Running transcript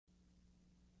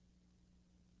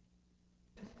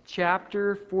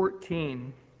chapter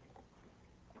 14.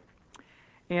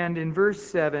 And in verse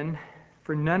 7,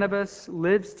 "For none of us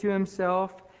lives to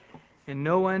himself, and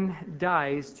no one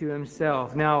dies to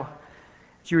himself." Now,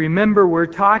 as you remember, we're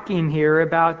talking here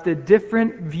about the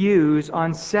different views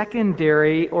on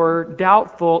secondary or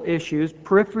doubtful issues,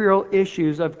 peripheral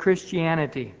issues of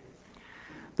Christianity.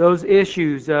 Those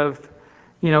issues of,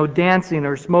 dancing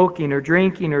or smoking or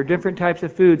drinking or different types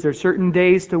of foods or certain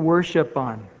days to worship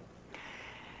on.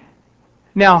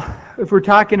 Now, if we're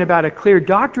talking about a clear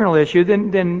doctrinal issue,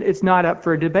 then it's not up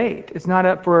for a debate. It's not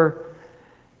up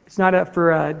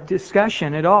for a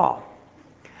discussion at all.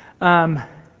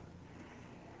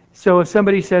 So if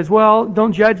somebody says, "Well,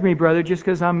 don't judge me, brother, just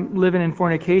because I'm living in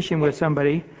fornication with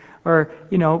somebody," or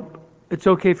 "It's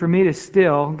okay for me to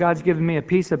steal. God's given me a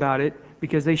peace about it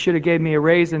because they should have gave me a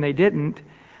raise and they didn't."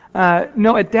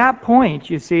 No, at that point,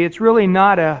 you see, it's really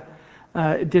not a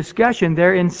discussion.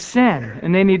 They're in sin,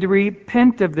 and they need to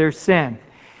repent of their sin.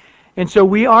 And so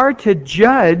we are to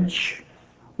judge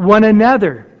one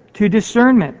another to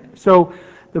discernment. So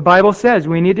the Bible says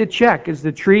we need to check, is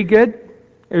the tree good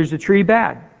or is the tree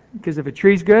bad? Because if a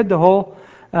tree's good,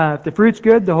 if the fruit's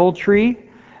good, the whole tree,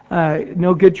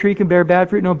 no good tree can bear bad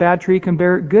fruit, no bad tree can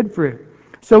bear good fruit.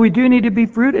 So we do need to be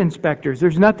fruit inspectors.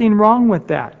 There's nothing wrong with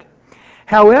that.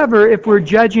 However, if we're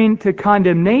judging to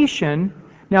condemnation,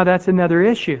 now that's another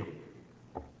issue.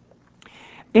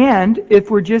 And if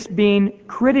we're just being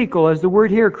critical, as the word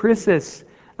here, krisis,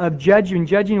 of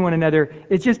judging one another,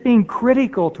 it's just being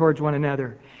critical towards one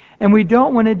another. And we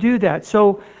don't want to do that.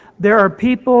 So there are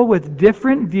people with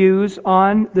different views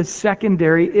on the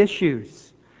secondary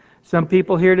issues. Some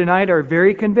people here tonight are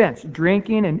very convinced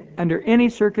drinking and under any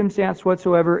circumstance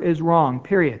whatsoever is wrong,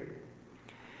 period.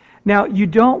 Now, you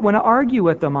don't want to argue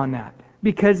with them on that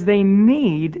because they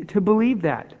need to believe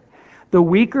that. The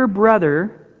weaker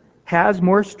brother has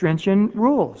more stringent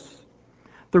rules.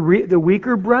 The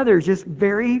weaker brother is just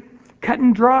very cut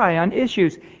and dry on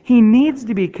issues. He needs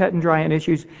to be cut and dry on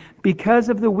issues because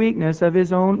of the weakness of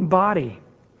his own body.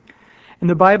 And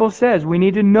the Bible says we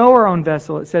need to know our own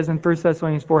vessel. It says in 1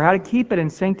 Thessalonians 4, how to keep it in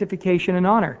sanctification and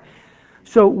honor.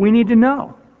 So we need to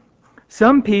know.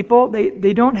 Some people,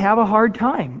 they don't have a hard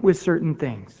time with certain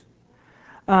things.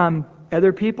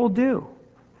 Other people do.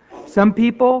 Some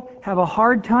people have a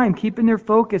hard time keeping their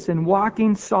focus and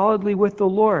walking solidly with the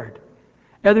Lord.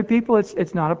 Other people,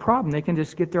 it's not a problem. They can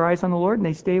just get their eyes on the Lord and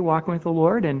they stay walking with the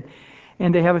Lord and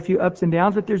they have a few ups and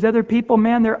downs. But there's other people,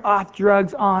 man, they're off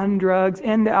drugs, on drugs,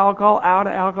 into alcohol, out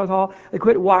of alcohol. They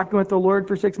quit walking with the Lord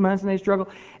for 6 months and they struggle.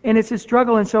 And it's a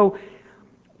struggle. And so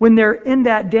when they're in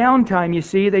that downtime, you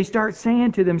see, they start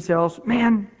saying to themselves,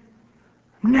 "Man,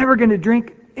 I'm never going to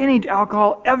drink any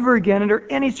alcohol ever again under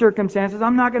any circumstances.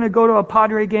 I'm not going to go to a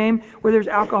Padre game where there's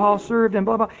alcohol served and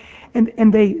blah, blah."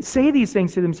 And they say these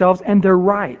things to themselves, and they're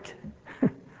right.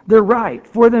 They're right.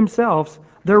 For themselves,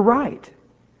 they're right.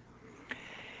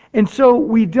 And so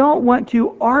we don't want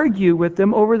to argue with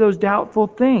them over those doubtful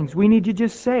things. We need to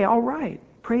just say, "All right,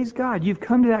 praise God, you've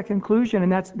come to that conclusion,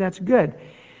 and that's good."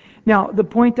 Now, the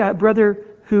point that brother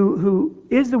who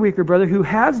is the weaker brother, who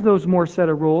has those more set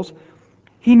of rules,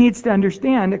 he needs to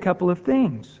understand a couple of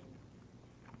things.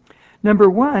 Number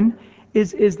one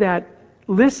is that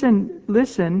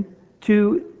listen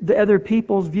to the other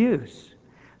people's views.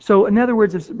 So in other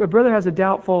words, if a brother has a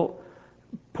doubtful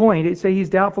point, say he's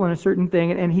doubtful in a certain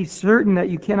thing, and he's certain that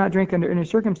you cannot drink under any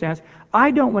circumstance,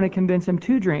 I don't want to convince him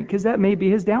to drink, because that may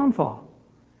be his downfall.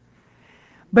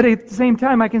 But at the same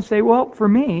time, I can say, well, for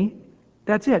me,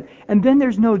 that's it. And then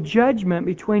there's no judgment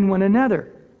between one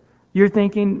another. You're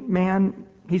thinking, "Man,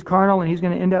 he's carnal and he's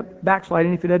going to end up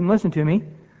backsliding if he doesn't listen to me."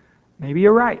 Maybe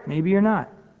you're right. Maybe you're not.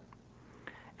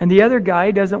 And the other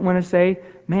guy doesn't want to say,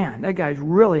 "Man, that guy's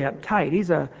really uptight. He's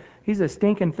a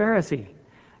stinking Pharisee."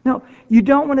 No, you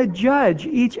don't want to judge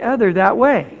each other that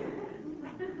way.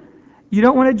 You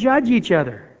don't want to judge each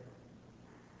other.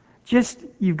 Just,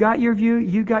 you've got your view,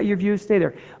 you got your view, stay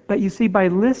there. But you see, by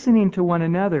listening to one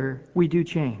another, we do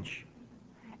change.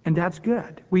 And that's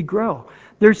good. We grow.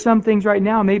 There's some things right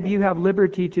now maybe you have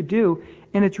liberty to do,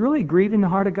 and it's really grieving the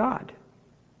heart of God.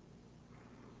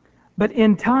 But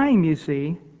in time, you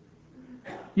see,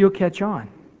 you'll catch on.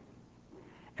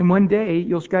 And one day,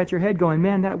 you'll scratch your head going,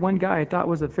 "Man, that one guy I thought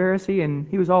was a Pharisee, and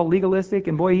he was all legalistic,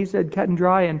 and boy, he said cut and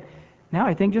dry, and now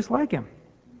I think just like him.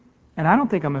 And I don't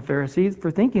think I'm a Pharisee for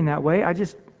thinking that way. I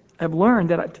just have learned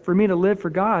that for me to live for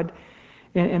God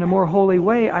in a more holy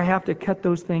way, I have to cut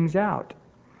those things out."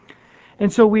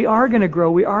 And so we are going to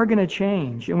grow, we are going to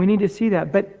change, and we need to see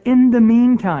that. But in the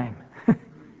meantime,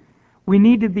 we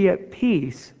need to be at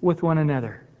peace with one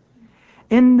another.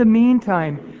 In the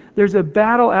meantime, there's a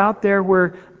battle out there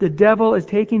where the devil is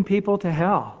taking people to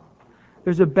hell.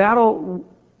 There's a battle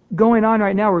going on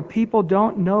right now where people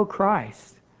don't know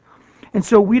Christ. And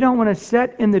so we don't want to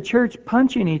sit in the church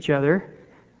punching each other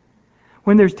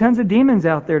when there's tons of demons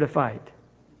out there to fight.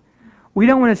 We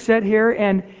don't want to sit here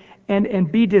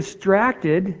and be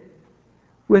distracted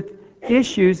with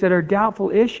issues that are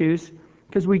doubtful issues,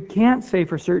 because we can't say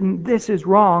for certain, this is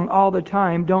wrong all the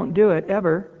time, don't do it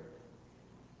ever,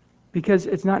 because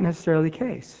it's not necessarily the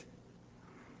case.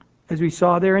 As we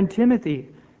saw there in Timothy,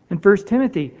 in 1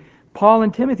 Timothy, Paul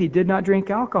and Timothy did not drink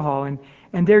alcohol,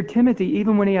 and there Timothy,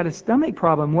 even when he had a stomach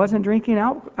problem, wasn't drinking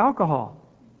alcohol.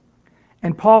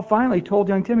 And Paul finally told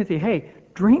young Timothy, hey,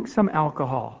 drink some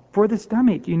alcohol for the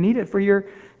stomach. You need it for your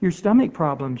stomach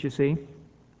problems, you see.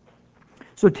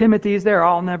 So Timothy's there,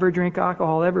 I'll never drink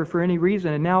alcohol ever for any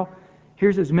reason. And now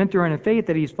here's his mentor in the faith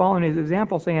that he's following his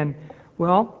example, saying,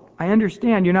 well, I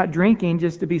understand you're not drinking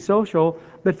just to be social,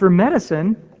 but for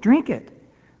medicine, drink it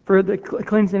for the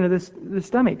cleansing of the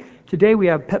stomach. Today we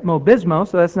have Pepto-Bismol,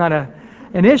 so that's not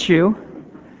an issue.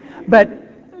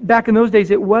 But back in those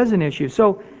days, it was an issue.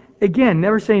 So again,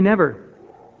 never say never.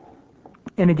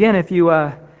 And again, if you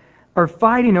are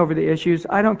fighting over the issues,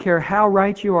 I don't care how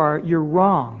right you are, you're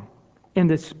wrong in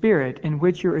the spirit in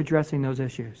which you're addressing those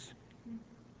issues.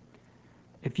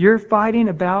 If you're fighting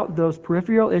about those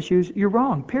peripheral issues, you're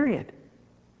wrong, period.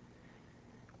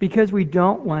 Because we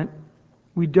don't want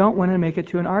to make it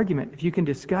to an argument. If you can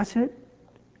discuss it,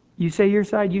 you say your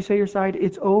side,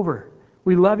 it's over.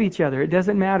 We love each other. It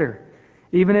doesn't matter.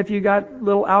 Even if you got a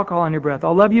little alcohol on your breath,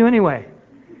 I'll love you anyway.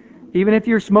 Even if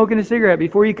you're smoking a cigarette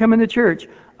before you come into church,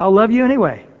 I'll love you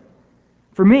anyway.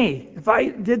 For me, if I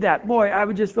did that, boy, I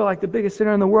would just feel like the biggest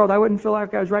sinner in the world. I wouldn't feel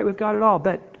like I was right with God at all.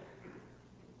 But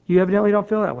you evidently don't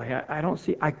feel that way.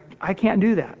 I can't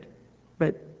do that.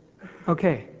 But,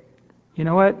 okay, you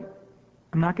know what?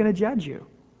 I'm not going to judge you.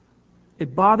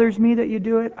 It bothers me that you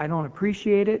do it. I don't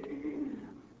appreciate it.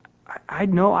 I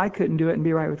know I couldn't do it and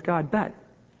be right with God. But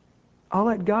I'll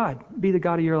let God be the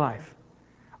God of your life.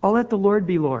 I'll let the Lord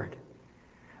be Lord.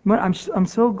 I'm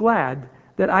so glad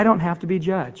that I don't have to be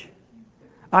judge.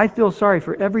 I feel sorry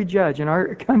for every judge in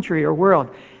our country or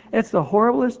world. It's the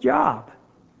horriblest job.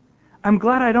 I'm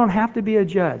glad I don't have to be a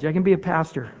judge. I can be a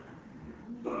pastor.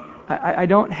 I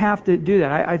don't have to do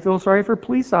that. I feel sorry for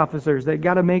police officers that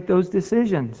got to make those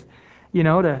decisions,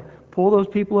 to pull those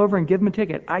people over and give them a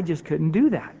ticket. I just couldn't do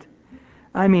that.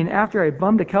 I mean, after I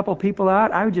bummed a couple people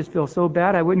out, I would just feel so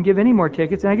bad I wouldn't give any more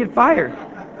tickets and I'd get fired.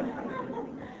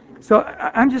 So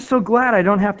I'm just so glad I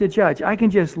don't have to judge. I can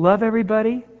just love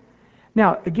everybody.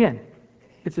 Now, again,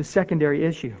 it's a secondary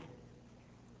issue.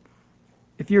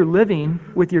 If you're living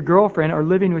with your girlfriend or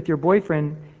living with your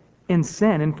boyfriend in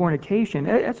sin and fornication,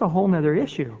 that's a whole other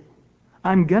issue.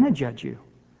 I'm going to judge you.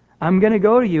 I'm going to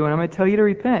go to you and I'm going to tell you to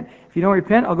repent. If you don't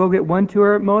repent, I'll go get 1, 2,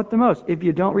 or at the most. If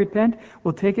you don't repent,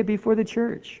 we'll take it before the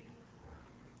church.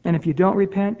 And if you don't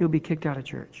repent, you'll be kicked out of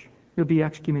church. You'll be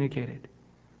excommunicated.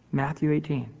 Matthew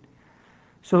 18.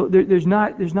 So there's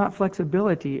not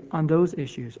flexibility on those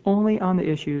issues, only on the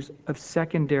issues of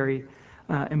secondary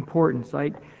importance,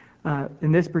 like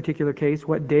in this particular case,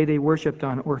 what day they worshipped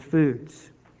on, or foods.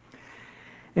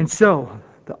 And so,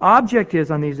 the object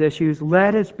is on these issues,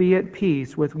 let us be at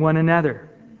peace with one another.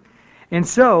 And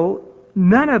so,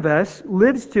 none of us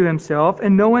lives to himself,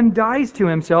 and no one dies to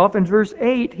himself. In verse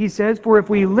 8, he says, for if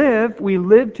we live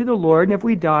to the Lord, and if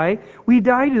we die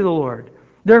to the Lord.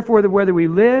 Therefore, whether we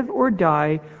live or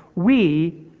die,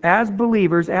 we, as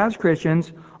believers, as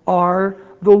Christians, are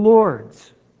the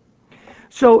Lord's.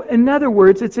 So, in other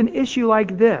words, it's an issue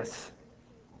like this.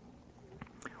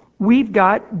 We've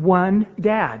got one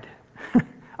dad,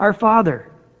 our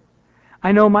Father.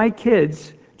 I know my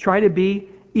kids try to be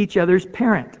each other's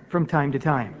parent from time to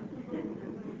time.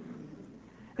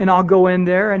 And I'll go in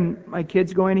there, and my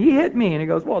kid's going, he hit me. And he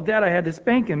goes, well, Dad, I had to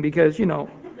spank him because, he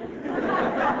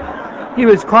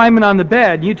was climbing on the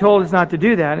bed, and you told us not to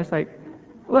do that. And it's like,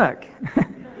 look,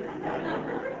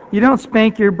 you don't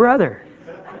spank your brother.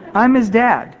 I'm his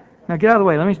dad. Now get out of the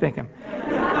way, let me spank him.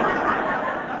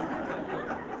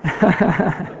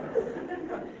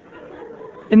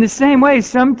 In the same way,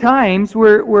 sometimes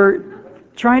we're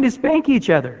trying to spank each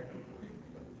other.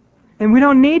 And we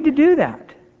don't need to do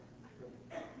that.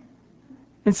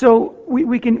 And so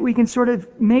we can sort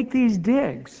of make these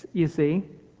digs, you see.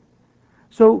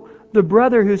 So the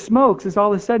brother who smokes is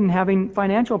all of a sudden having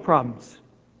financial problems.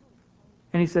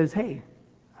 And he says, hey,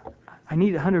 I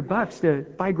need $100 to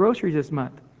buy groceries this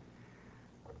month.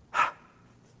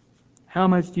 How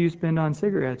much do you spend on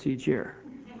cigarettes each year?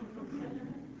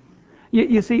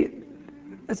 You see,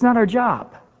 That's not our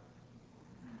job.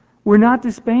 We're not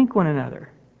to spank one another.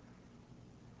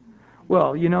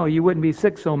 Well, you wouldn't be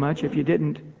sick so much if you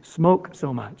didn't smoke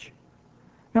so much.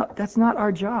 No, that's not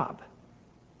our job.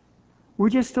 We're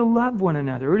just to love one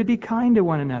another. We're to be kind to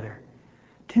one another,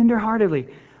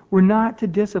 tenderheartedly. We're not to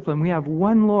discipline. We have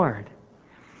one Lord.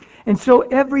 And so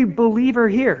every believer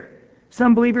here,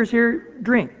 some believers here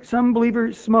drink, some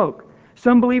believers smoke,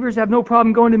 some believers have no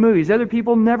problem going to movies, other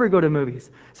people never go to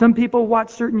movies. Some people watch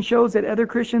certain shows that other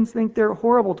Christians think they're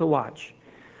horrible to watch.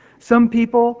 Some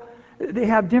people, they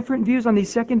have different views on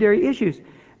these secondary issues.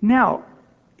 Now,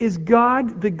 is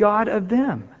God the God of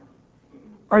them?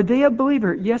 Are they a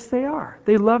believer? Yes, they are.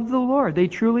 They love the Lord. They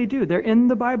truly do. They're in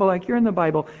the Bible like you're in the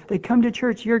Bible. They come to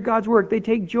church, hear God's work. They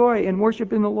take joy in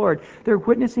worshiping the Lord. They're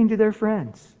witnessing to their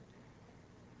friends.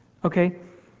 Okay?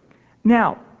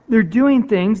 Now, they're doing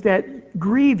things that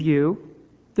grieve you.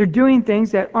 They're doing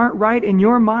things that aren't right in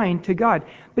your mind to God.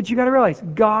 But you got to realize,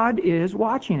 God is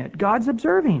watching it. God's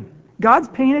observing. God's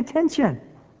paying attention.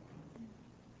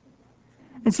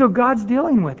 And so God's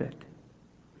dealing with it.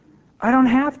 I don't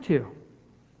have to.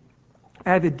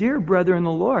 I have a dear brother in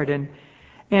the Lord,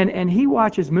 and he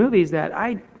watches movies that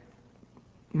I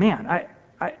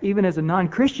even as a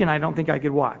non-Christian, I don't think I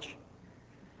could watch.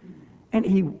 And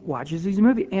he watches these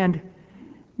movies. And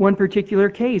one particular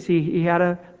case, he had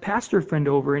a pastor friend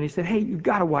over, and he said, "Hey, you've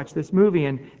got to watch this movie,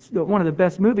 and it's one of the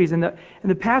best movies." And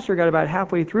the pastor got about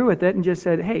halfway through with it and just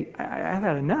said, "Hey, I've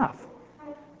had enough."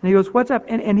 And he goes, "What's up?"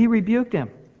 And he rebuked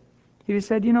him. He just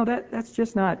said, that's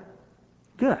just not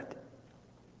good.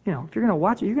 If you're going to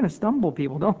watch it, you're going to stumble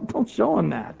people. Don't show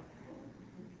them that.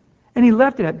 And he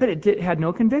left it at, but it had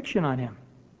no conviction on him.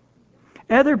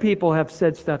 Other people have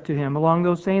said stuff to him along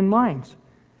those same lines.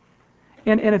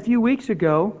 And a few weeks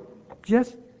ago,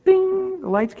 just bing, the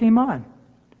lights came on.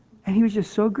 And he was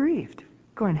just so grieved,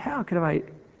 going, how could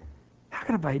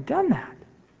have I done that?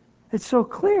 It's so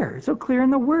clear. It's so clear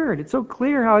in the Word. It's so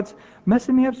clear how it's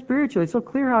messing me up spiritually. It's so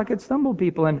clear how I could stumble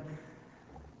people. And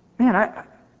man,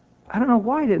 I don't know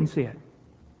why I didn't see it.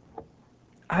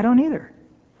 I don't either.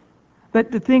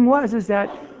 But the thing is that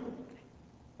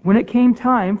when it came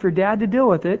time for Dad to deal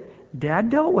with it, Dad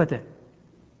dealt with it.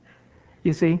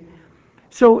 You see?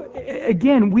 So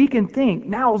again, we can think,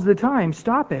 now's the time,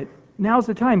 stop it. Now's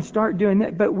the time, start doing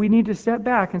that. But we need to step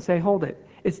back and say, hold it.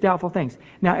 It's doubtful things.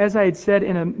 Now, as I had said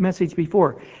in a message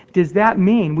before, does that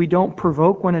mean we don't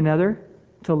provoke one another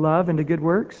to love and to good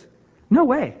works? No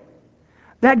way.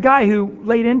 That guy who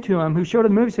laid into him, who showed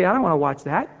him the movie, said, I don't want to watch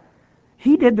that.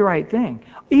 He did the right thing.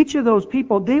 Each of those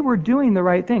people, they were doing the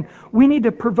right thing. We need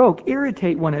to provoke,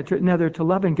 irritate one another to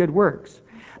love and good works.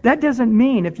 That doesn't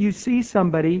mean if you see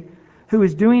somebody who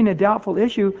is doing a doubtful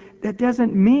issue, that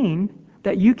doesn't mean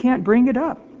that you can't bring it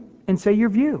up and say your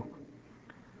view.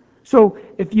 So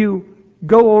if you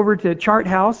go over to Chart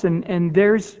House and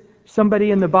there's somebody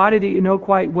in the body that you know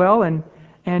quite well and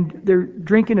they're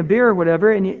drinking a beer or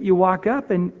whatever, and you walk up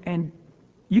and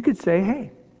you could say,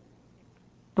 hey,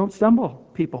 don't stumble,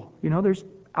 people. There's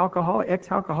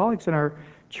ex-alcoholics in our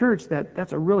church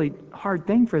that's a really hard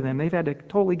thing for them. They've had to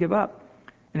totally give up.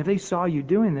 And if they saw you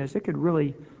doing this, it could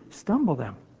really stumble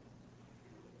them.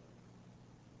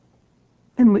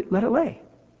 And let it lay.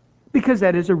 Because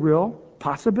that is a real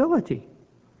possibility.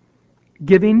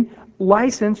 Giving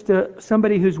license to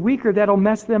somebody who's weaker, that'll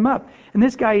mess them up. And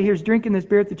this guy here's drinking this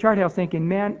beer at the Chart House thinking,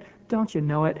 man, don't you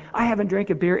know it? I haven't drank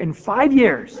a beer in 5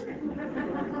 years.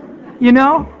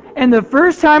 And the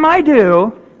first time I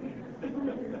do,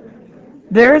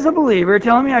 there's a believer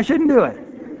telling me I shouldn't do it.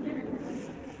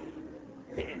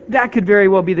 That could very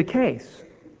well be the case.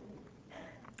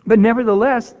 But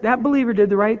nevertheless, that believer did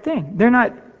the right thing. They're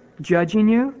not judging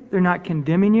you. They're not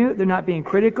condemning you. They're not being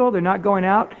critical. They're not going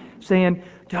out saying,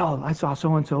 oh, I saw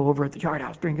so-and-so over at the Chart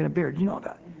House drinking a beer. Do you know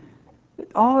that?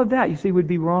 All of that, you see, would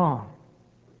be wrong.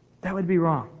 That would be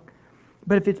wrong.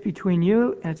 But if it's between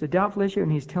you and it's a doubtful issue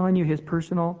and he's telling you his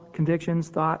personal convictions,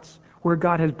 thoughts, where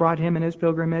God has brought him in his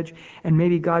pilgrimage, and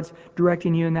maybe God's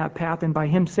directing you in that path, and by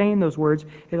him saying those words,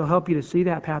 it'll help you to see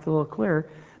that path a little clearer,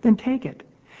 then take it.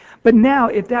 But now,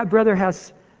 if that brother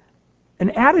has an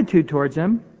attitude towards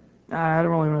him, I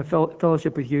don't really want to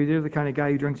fellowship with you. You're the kind of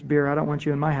guy who drinks beer. I don't want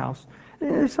you in my house.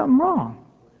 There's something wrong.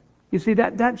 You see,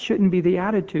 that shouldn't be the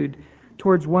attitude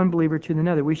towards one believer to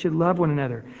another. We should love one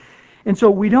another. And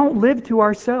so we don't live to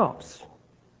ourselves.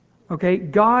 Okay?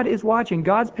 God is watching.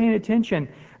 God's paying attention.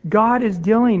 God is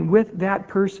dealing with that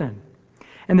person.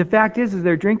 And the fact is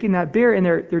they're drinking that beer and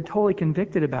they're totally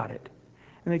convicted about it.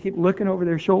 And they keep looking over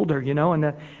their shoulder, and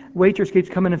the waitress keeps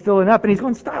coming and filling up, and he's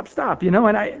going, stop, and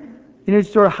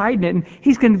He's sort of hiding it, and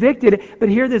he's convicted. But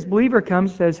here this believer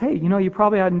comes and says, hey, you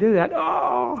probably hadn't do that.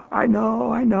 Oh, I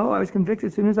know. I was convicted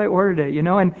as soon as I ordered it,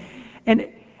 And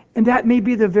that may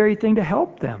be the very thing to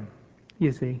help them,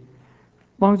 you see.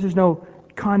 As long as there's no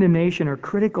condemnation or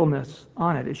criticalness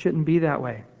on it, it shouldn't be that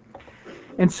way.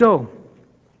 And so,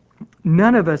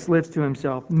 none of us lives to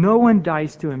himself. No one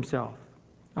dies to himself.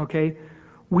 Okay?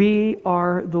 We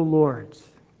are the Lord's.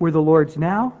 We're the Lord's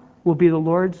now. We'll be the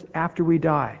Lord's after we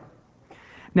die.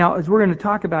 Now, as we're going to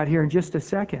talk about here in just a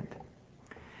second,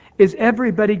 is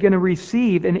everybody going to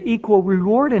receive an equal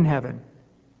reward in heaven?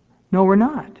 No, we're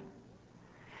not.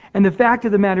 And the fact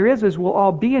of the matter is we'll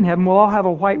all be in heaven. We'll all have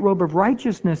a white robe of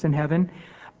righteousness in heaven.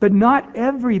 But not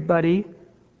everybody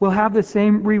will have the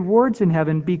same rewards in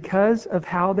heaven because of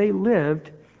how they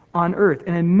lived on earth.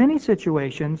 And in many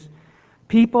situations,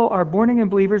 people are born again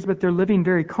believers, but they're living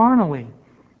very carnally.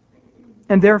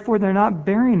 And therefore, they're not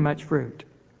bearing much fruit.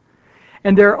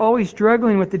 And they're always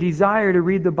struggling with the desire to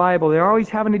read the Bible. They're always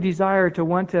having a desire to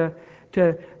want to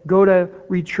go to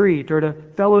retreat or to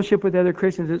fellowship with other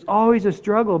Christians. It's always a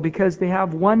struggle because they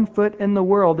have one foot in the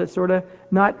world that's sort of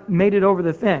not made it over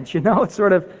the fence. It's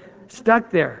sort of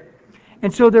stuck there.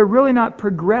 And so they're really not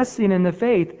progressing in the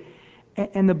faith.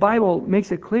 And the Bible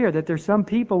makes it clear that there's some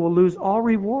people will lose all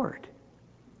reward.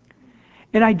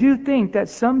 And I do think that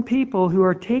some people who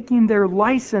are taking their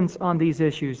license on these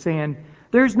issues, saying,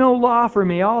 there's no law for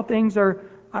me, all things are,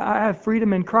 I have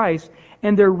freedom in Christ,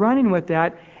 and they're running with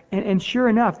that, and sure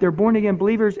enough, they're born again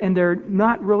believers, and they're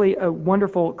not really a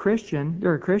wonderful Christian.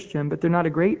 They're a Christian, but they're not a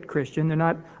great Christian. They're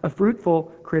not a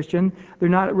fruitful Christian. They're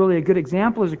not really a good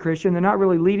example as a Christian. They're not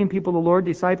really leading people to the Lord,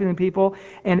 discipling people,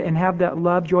 and have that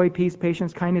love, joy, peace,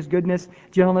 patience, kindness, goodness,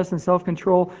 gentleness, and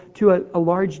self-control to a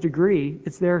large degree.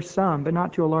 It's there some, but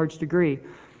not to a large degree.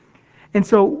 And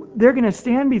so they're going to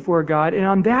stand before God, and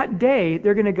on that day,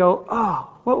 they're going to go, oh,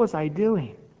 what was I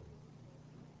doing?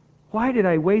 Why did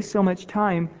I waste so much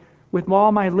time with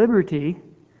all my liberty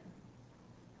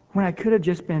when I could have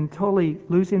just been totally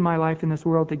losing my life in this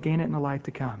world to gain it in the life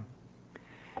to come?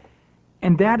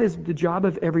 And that is the job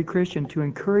of every Christian, to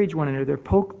encourage one another,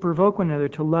 provoke one another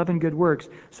to love and good works,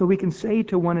 so we can say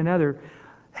to one another,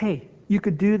 hey, you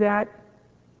could do that.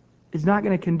 It's not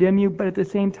going to condemn you, but at the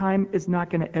same time, it's not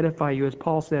going to edify you, as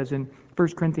Paul says in 1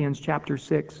 Corinthians chapter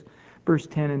 6, verse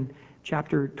 10, and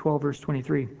chapter 12, verse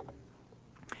 23.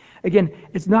 Again,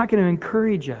 it's not going to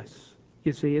encourage us,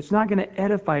 you see. It's not going to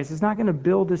edify us. It's not going to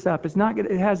build us up.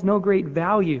 It has no great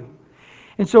value.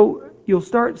 And so you'll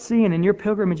start seeing in your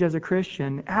pilgrimage as a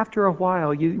Christian, after a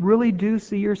while, you really do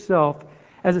see yourself,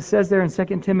 as it says there in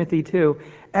 2 Timothy 2,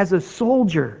 as a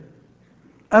soldier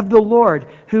of the Lord,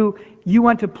 who you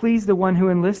want to please the one who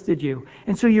enlisted you.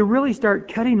 And so you really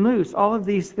start cutting loose all of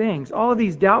these things, all of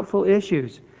these doubtful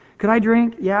issues. Could I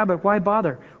drink? Yeah, but why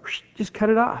bother? Just cut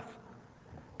it off.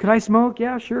 Could I smoke?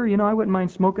 Yeah, sure. I wouldn't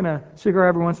mind smoking a cigar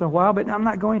every once in a while, but I'm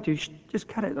not going to. Just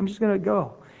cut it. I'm just going to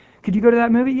go. Could you go to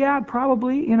that movie? Yeah,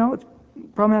 probably. It's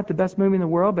probably not the best movie in the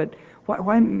world, but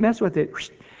why mess with it?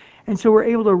 And so we're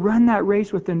able to run that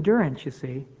race with endurance, you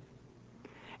see.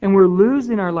 And we're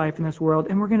losing our life in this world,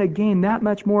 and we're going to gain that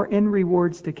much more in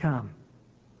rewards to come.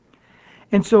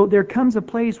 And so there comes a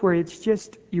place where it's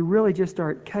just, you really just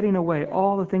start cutting away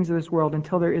all the things of this world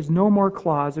until there is no more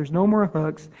claws, there's no more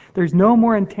hooks, there's no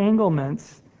more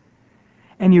entanglements,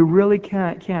 and you really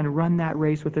can run that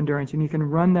race with endurance, and you can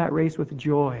run that race with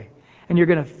joy. And you're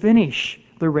going to finish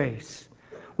the race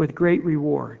with great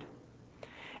reward.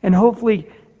 And hopefully,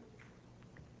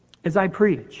 as I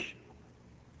preach,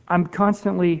 I'm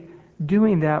constantly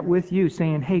doing that with you,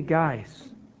 saying, hey guys,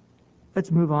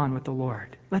 let's move on with the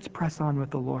Lord. Let's press on with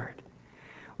the Lord.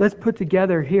 Let's put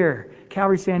together here,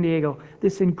 Calvary San Diego,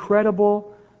 this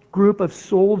incredible group of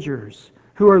soldiers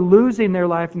who are losing their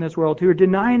life in this world, who are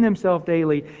denying themselves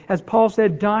daily. As Paul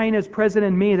said, dying is present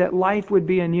in me, that life would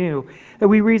be in you. That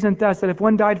we reason thus, that if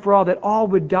one died for all, that all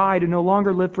would die to no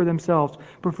longer live for themselves,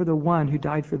 but for the one who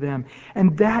died for them.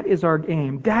 And that is our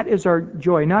aim. That is our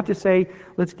joy. Not to say,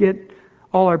 let's get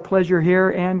all our pleasure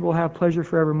here and we'll have pleasure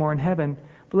forevermore in heaven.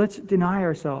 But let's deny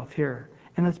ourselves here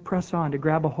and let's press on to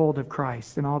grab a hold of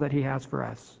Christ and all that He has for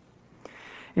us.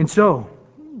 And so,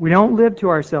 we don't live to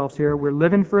ourselves here. We're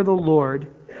living for the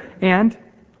Lord. And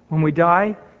when we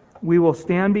die, we will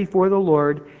stand before the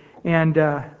Lord, and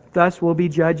thus we'll be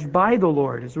judged by the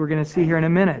Lord, as we're going to see here in a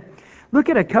minute. Look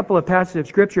at a couple of passages of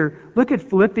Scripture. Look at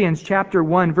Philippians chapter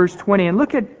 1, verse 20, and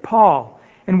look at Paul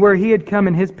and where he had come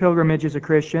in his pilgrimage as a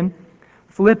Christian.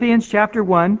 Philippians chapter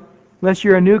 1, unless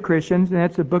you're a new Christian, and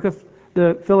that's the book of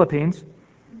the Philippines.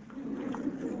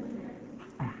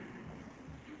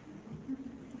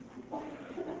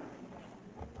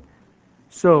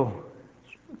 So,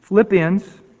 Philippians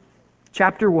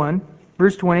chapter 1,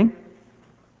 verse 20,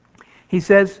 he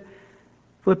says,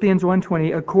 Philippians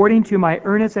 1:20, according to my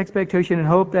earnest expectation and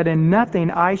hope that in nothing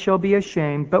I shall be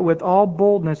ashamed, but with all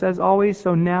boldness, as always,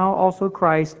 so now also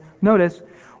Christ, notice,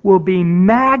 will be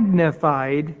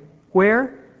magnified,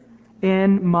 where?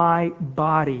 In my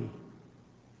body,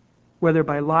 whether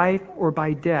by life or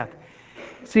by death.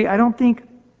 See, I don't think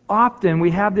often we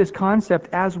have this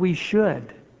concept, as we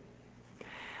should,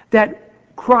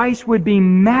 that Christ would be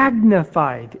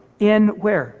magnified in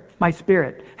where? My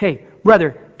spirit. Hey,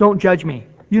 brother, don't judge me.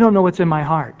 You don't know what's in my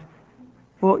heart.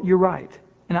 Well, you're right.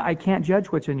 And I can't judge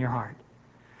what's in your heart.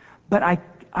 But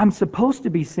I'm supposed to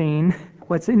be seeing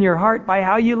what's in your heart by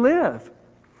how you live.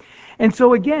 And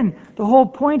so again, the whole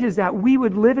point is that we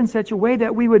would live in such a way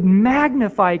that we would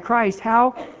magnify Christ.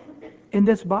 How? In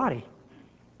this body.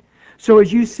 So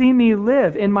as you see me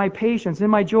live in my patience,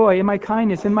 in my joy, in my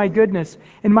kindness, in my goodness,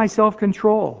 in my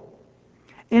self-control,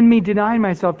 in me denying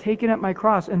myself, taking up my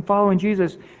cross, and following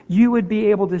Jesus, you would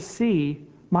be able to see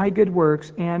my good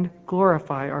works and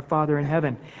glorify our Father in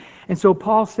heaven. And so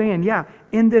Paul's saying, yeah,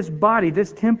 in this body,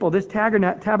 this temple, this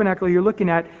tabernacle you're looking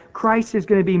at, Christ is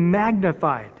going to be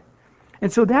magnified.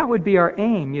 And so that would be our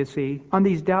aim, you see, on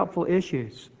these doubtful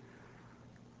issues.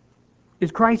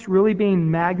 Is Christ really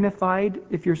being magnified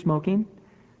if you're smoking?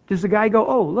 Does the guy go,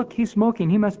 oh, look, he's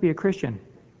smoking, he must be a Christian?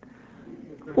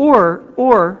 Or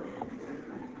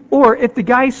if the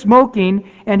guy's smoking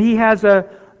and he has a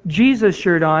Jesus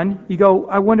shirt on, you go,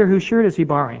 I wonder whose shirt is he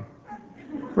borrowing?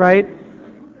 Right?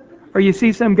 Or you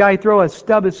see some guy throw a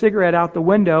stub of cigarette out the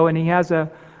window and he has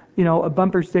a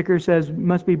bumper sticker says,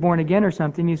 must be born again or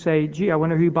something. You say, gee, I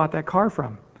wonder who you bought that car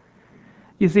from.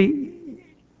 You see,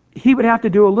 he would have to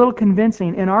do a little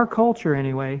convincing, in our culture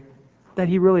anyway, that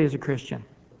he really is a Christian.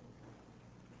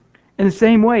 In the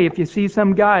same way, if you see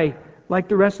some guy, like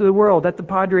the rest of the world, at the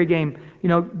Padre game,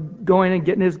 going and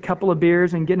getting his couple of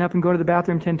beers and getting up and going to the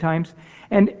bathroom 10 times,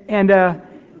 and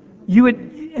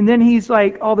then he's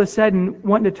like all of a sudden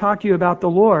wanting to talk to you about the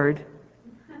Lord.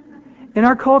 In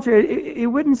our culture, it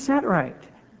wouldn't set right.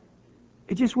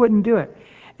 It just wouldn't do it.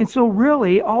 And so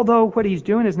really, although what he's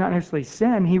doing is not necessarily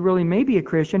sin, he really may be a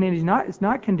Christian, and it's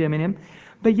not condemning him,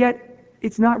 but yet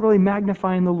it's not really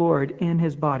magnifying the Lord in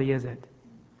his body, is it?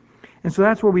 And so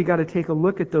that's where we got to take a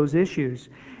look at those issues.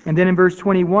 And then in verse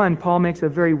 21, Paul makes a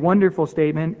very wonderful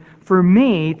statement. For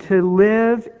me, to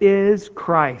live is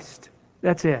Christ.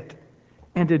 That's it.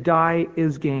 And to die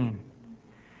is gain.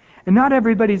 And not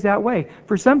everybody's that way.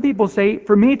 For some people say,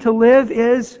 for me to live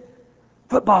is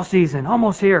football season,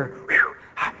 almost here. Whew,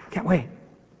 can't wait.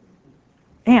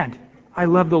 And I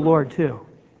love the Lord too.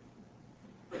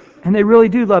 And they really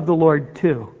do love the Lord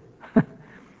too.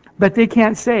 But they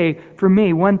can't say, for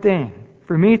me, one thing.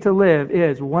 For me to live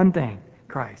is one thing,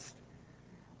 Christ.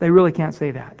 They really can't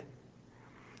say that.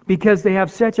 Because they have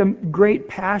such a great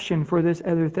passion for this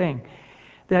other thing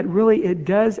that really it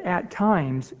does at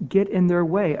times get in their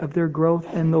way of their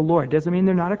growth in the Lord. Doesn't mean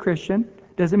they're not a Christian.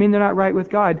 Doesn't mean they're not right with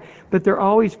God. But they're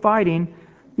always fighting,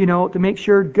 to make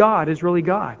sure God is really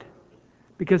God.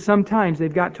 Because sometimes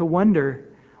they've got to wonder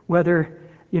whether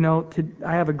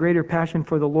I have a greater passion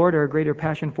for the Lord or a greater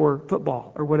passion for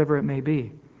football or whatever it may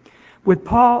be. With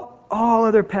Paul, all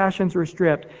other passions were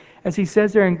stripped. As he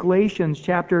says there in Galatians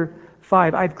chapter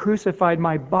 5, I've crucified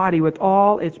my body with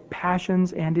all its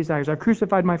passions and desires. I've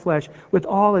crucified my flesh with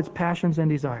all its passions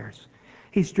and desires.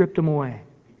 He stripped them away.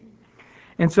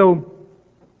 And so,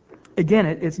 again,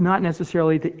 it's not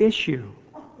necessarily the issue.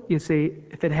 You see,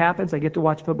 if it happens, I get to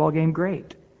watch a football game,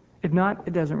 great. If not,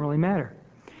 it doesn't really matter.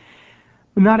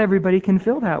 But not everybody can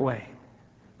feel that way.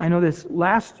 I know this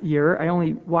last year, I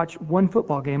only watched one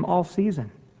football game all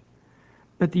season.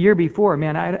 But the year before,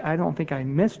 man, I don't think I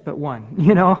missed but one,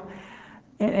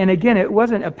 And again, it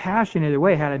wasn't a passion either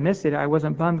way. Had I missed it, I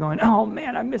wasn't bummed going, oh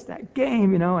man, I missed that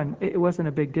game, and it wasn't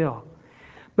a big deal.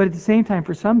 But at the same time,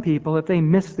 for some people, if they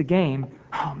miss the game,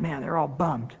 oh man, they're all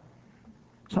bummed.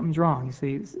 Something's wrong, you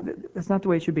see. That's not the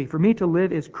way it should be. For me to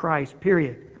live is Christ,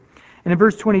 period. And in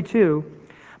verse 22,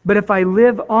 but if I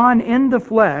live on in the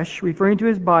flesh, referring to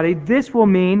his body, this will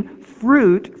mean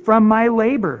fruit from my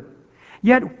labor.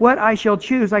 Yet what I shall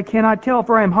choose I cannot tell,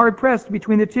 for I am hard-pressed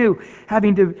between the two,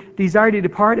 having to desire to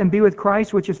depart and be with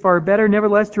Christ, which is far better.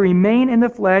 Nevertheless, to remain in the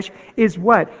flesh is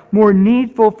what? More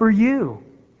needful for you.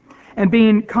 And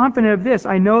being confident of this,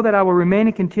 I know that I will remain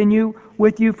and continue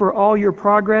with you for all your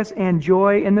progress and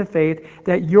joy in the faith,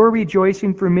 that your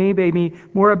rejoicing for me may be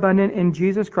more abundant in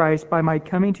Jesus Christ by my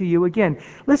coming to you again.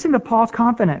 Listen to Paul's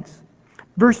confidence.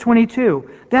 Verse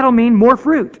 22, that'll mean more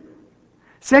fruit.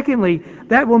 Secondly,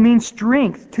 that will mean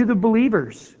strength to the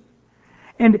believers.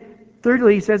 And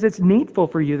thirdly, he says it's needful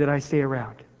for you that I stay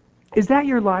around. Is that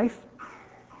your life?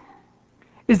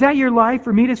 Is that your life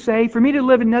for me to say, for me to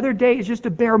live another day is just to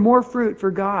bear more fruit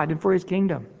for God and for His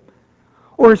kingdom?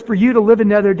 Or is for you to live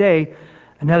another day,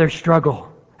 another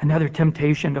struggle, another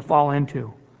temptation to fall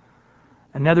into?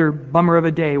 Another bummer of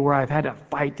a day where I've had to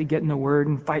fight to get in the Word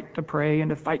and fight to pray and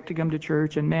to fight to come to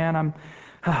church. And man,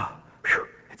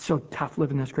 it's so tough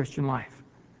living this Christian life.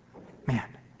 Man,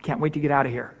 can't wait to get out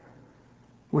of here.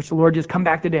 Wish the Lord just come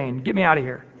back today and get me out of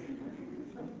here.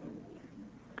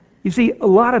 You see, a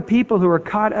lot of people who are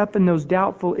caught up in those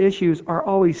doubtful issues are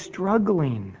always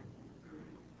struggling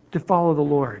to follow the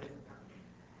Lord.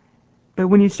 But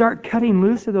when you start cutting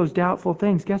loose of those doubtful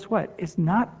things, guess what? It's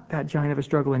not that giant of a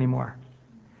struggle anymore.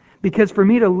 Because for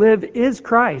me to live is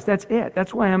Christ. That's it.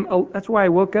 That's why I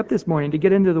woke up this morning, to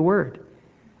get into the Word.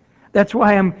 That's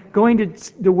why I'm going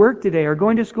to work today or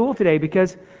going to school today,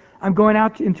 because I'm going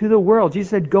out into the world.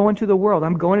 Jesus said, go into the world.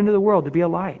 I'm going into the world to be a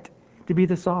light, to be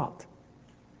the salt.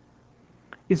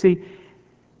 You see,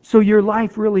 so your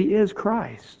life really is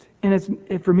Christ.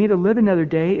 And for me to live another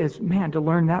day is, to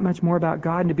learn that much more about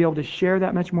God and to be able to share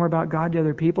that much more about God to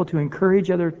other people, to encourage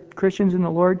other Christians in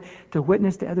the Lord, to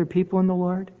witness to other people in the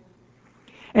Lord.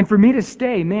 And for me to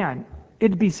stay,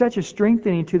 it'd be such a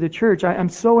strengthening to the church. I'm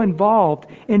so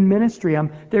involved in ministry.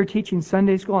 I'm there teaching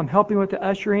Sunday school. I'm helping with the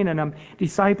ushering, and I'm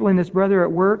discipling this brother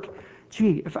at work.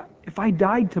 Gee, if I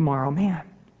died tomorrow,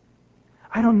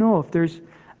 I don't know if there's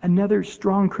another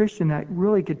strong Christian that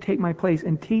really could take my place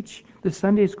and teach the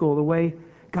Sunday school the way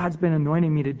God's been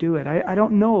anointing me to do it. I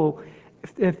don't know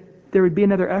if there would be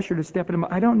another usher to step in.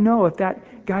 I don't know if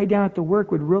that guy down at the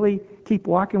work would really keep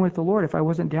walking with the Lord if I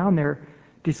wasn't down there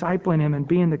discipling him and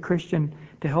being the Christian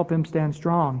to help him stand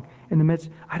strong in the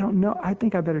midst. I don't know. I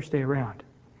think I better stay around.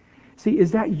 See,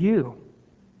 is that you?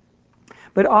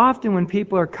 But often when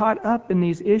people are caught up in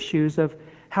these issues of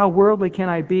how worldly can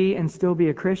I be and still be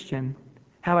a Christian,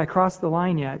 have I crossed the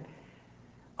line yet?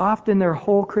 Often their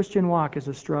whole Christian walk is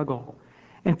a struggle.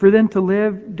 And for them to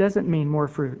live doesn't mean more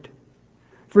fruit.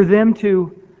 For them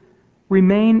to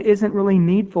remain isn't really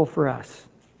needful for us,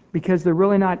 because they're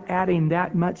really not adding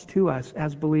that much to us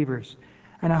as believers.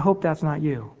 And I hope that's not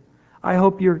you. I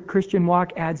hope your Christian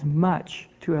walk adds much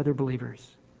to other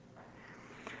believers.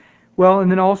 Well, and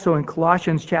then also in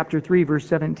Colossians chapter 3, verse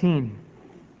 17.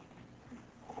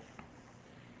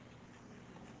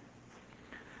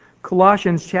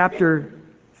 Colossians chapter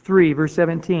 3, verse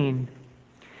 17.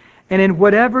 And in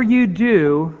whatever you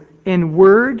do, in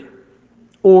word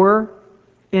or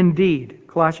in deed,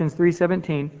 Colossians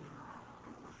 3:17,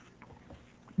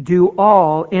 do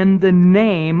all in the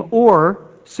name, or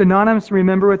synonymous,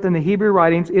 remember, within the Hebrew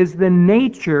writings, is the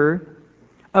nature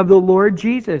of the Lord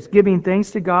Jesus, giving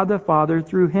thanks to God the Father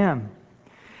through Him.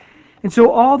 And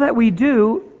so all that we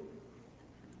do,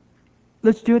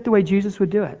 let's do it the way Jesus would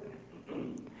do it.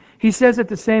 He says it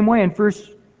the same way in 1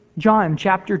 John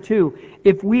chapter 2.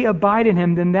 If we abide in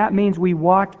Him, then that means we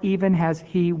walk even as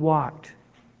He walked.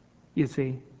 You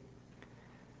see.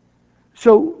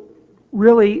 So,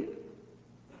 really,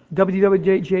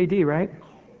 WWJD, right?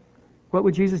 What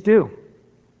would Jesus do?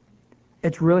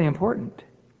 It's really important.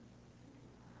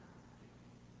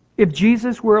 If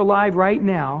Jesus were alive right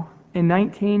now in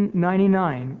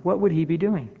 1999, what would He be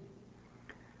doing?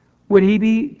 Would He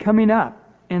be coming up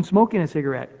and smoking a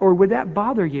cigarette? Or would that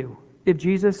bother you? If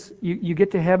Jesus, you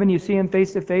get to heaven, you see Him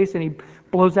face to face, and He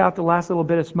blows out the last little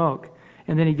bit of smoke,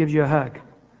 and then He gives you a hug.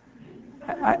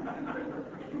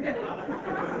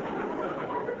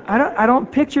 I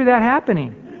don't picture that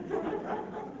happening.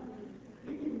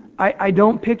 I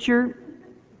don't picture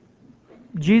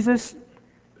Jesus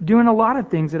doing a lot of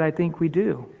things that I think we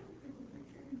do.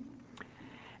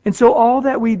 And so all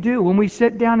that we do, when we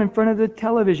sit down in front of the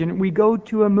television, we go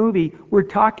to a movie, we're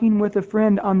talking with a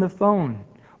friend on the phone,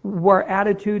 our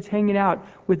attitudes hanging out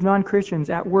with non-Christians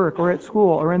at work or at school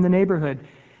or in the neighborhood.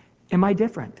 Am I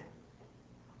different?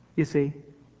 You see?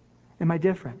 Am I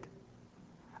different?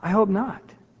 I hope not.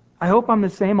 I hope I'm the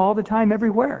same all the time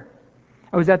everywhere.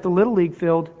 I was at the Little League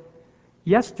field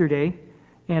yesterday,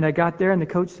 and I got there and the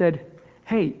coach said,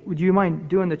 hey, would you mind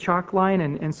doing the chalk line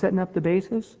and setting up the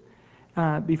bases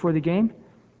before the game?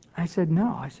 I said,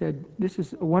 no. I said, this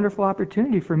is a wonderful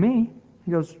opportunity for me.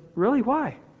 He goes, really?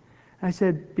 Why? I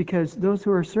said, because those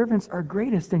who are servants are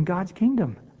greatest in God's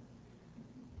kingdom.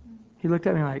 He looked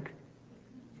at me like,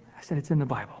 I said, it's in the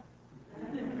Bible.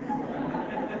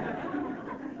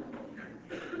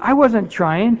 I wasn't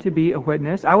trying to be a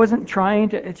witness. I wasn't trying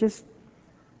to, that's it.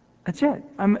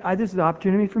 This is the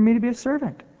opportunity for me to be a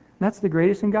servant. That's the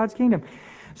greatest in God's kingdom.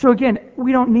 So again,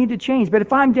 we don't need to change. But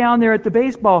if I'm down there at the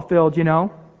baseball field,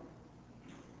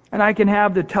 And I can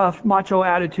have the tough, macho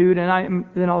attitude, and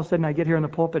then all of a sudden I get here in the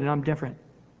pulpit and I'm different.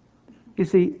 You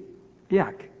see,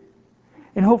 yuck.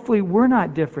 And hopefully we're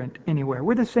not different anywhere.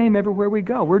 We're the same everywhere we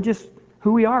go. We're just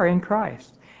who we are in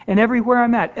Christ. And everywhere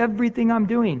I'm at, everything I'm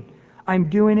doing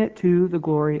it to the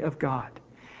glory of God.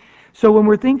 So when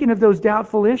we're thinking of those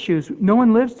doubtful issues, no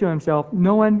one lives to himself,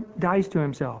 no one dies to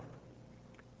himself.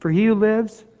 For he who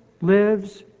lives,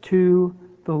 lives to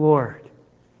the Lord.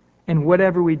 And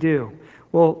whatever we do.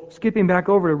 Well, skipping back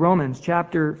over to Romans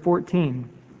chapter 14,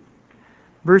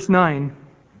 verse 9.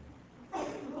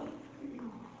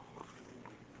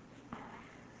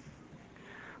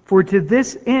 For to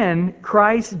this end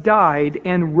Christ died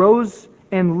and rose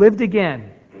and lived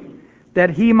again, that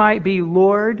he might be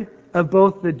Lord of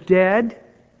both the dead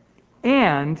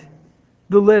and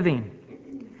the living.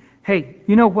 Hey,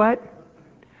 you know what?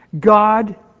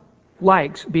 God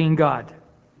likes being God.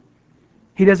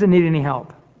 He doesn't need any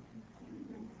help.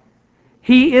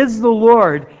 He is the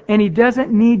Lord, and He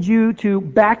doesn't need you to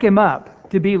back Him up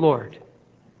to be Lord.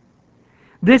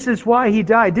 This is why He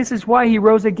died. This is why He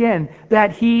rose again,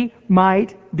 that He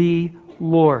might be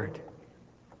Lord.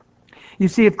 You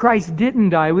see, if Christ didn't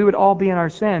die, we would all be in our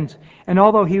sins. And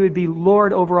although He would be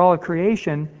Lord over all of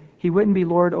creation, He wouldn't be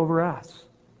Lord over us.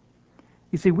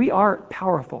 You see, we are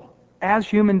powerful as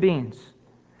human beings.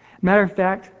 Matter of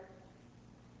fact,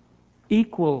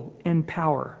 equal in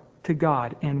power to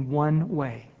God in one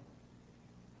way.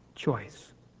 Choice.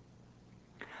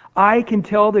 I can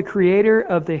tell the Creator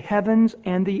of the heavens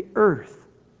and the earth,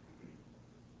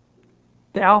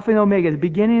 the Alpha and Omega, the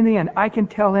beginning and the end, I can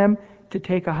tell Him to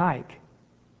take a hike.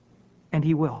 And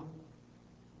He will.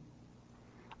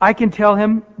 I can tell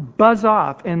Him, buzz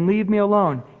off and leave me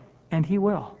alone. And He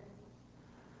will.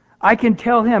 I can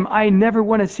tell Him, I never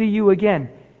want to see you again.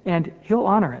 And He'll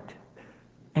honor it.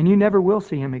 And you never will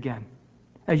see Him again,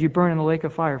 as you burn in the lake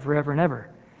of fire forever and ever.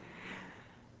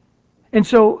 And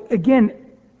so, again,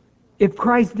 if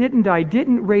Christ didn't die,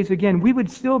 didn't raise again, we would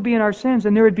still be in our sins,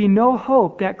 and there would be no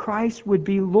hope that Christ would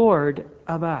be Lord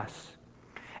of us.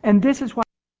 And this is why,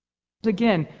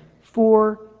 again,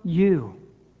 for you.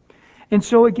 And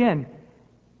so, again,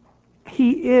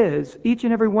 He is, each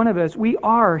and every one of us, we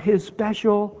are His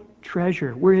special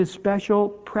treasure. We're His special,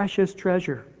 precious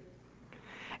treasure.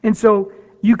 And so,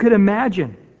 you could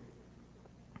imagine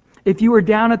if you were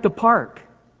down at the park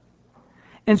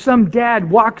and some dad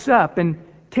walks up and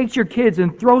takes your kids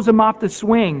and throws them off the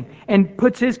swing and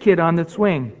puts his kid on the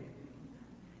swing.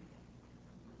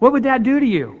 What would that do to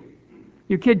you?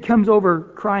 Your kid comes over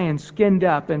crying, skinned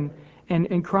up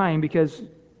and crying because,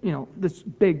 this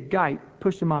big guy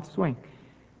pushed him off the swing.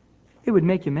 It would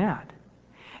make you mad.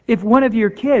 If one of your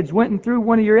kids went and threw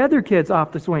one of your other kids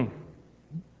off the swing,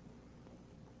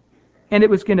 and it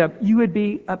was skinned up, you would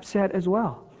be upset as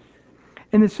well.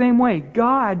 In the same way,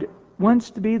 God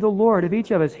wants to be the Lord of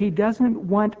each of us. He doesn't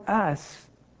want us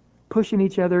pushing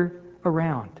each other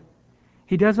around.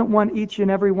 He doesn't want each and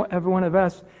every one of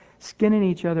us skinning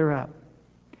each other up.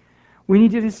 We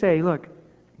need you to say, look,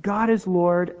 God is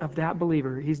Lord of that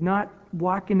believer. He's not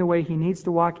walking the way he needs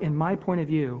to walk, in my point of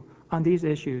view, on these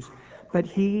issues. But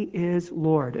He is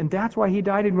Lord. And that's why He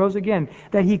died and rose again.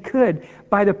 That He could,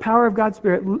 by the power of God's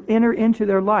Spirit, enter into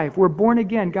their life. We're born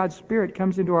again. God's Spirit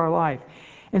comes into our life.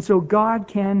 And so God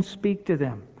can speak to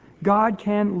them. God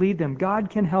can lead them. God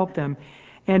can help them.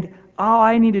 And all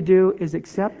I need to do is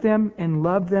accept them and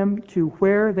love them to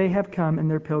where they have come in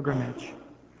their pilgrimage.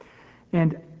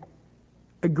 And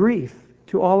a grief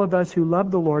to all of us who love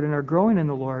the Lord and are growing in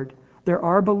the Lord, there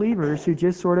are believers who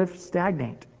just sort of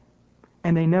stagnate.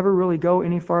 And they never really go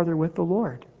any farther with the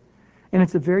Lord. And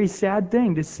it's a very sad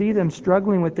thing to see them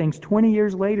struggling with things 20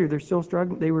 years later. They're still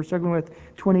struggling. They were struggling with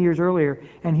 20 years earlier.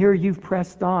 And here you've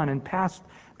pressed on and passed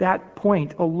that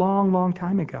point a long, long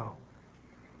time ago.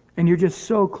 And you're just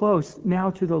so close now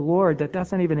to the Lord that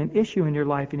that's not even an issue in your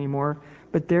life anymore.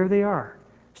 But there they are,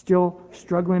 still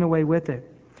struggling away with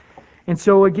it. And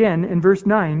so again, in verse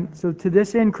 9, so to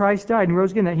this end Christ died and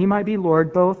rose again, that He might be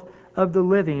Lord both of the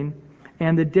living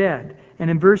and the dead. And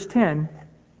in verse 10,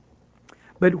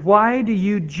 but why do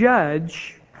you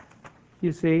judge,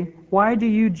 you see, why do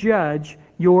you judge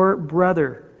your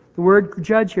brother? The word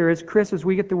judge here is as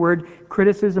we get the word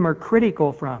criticism or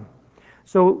critical from.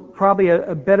 So probably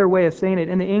a better way of saying it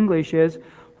in the English is,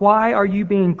 why are you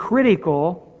being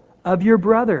critical of your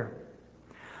brother?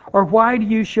 Or why do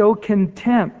you show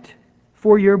contempt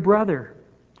for your brother?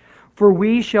 For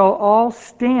we shall all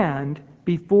stand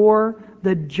before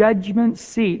the judgment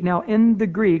seat. Now in the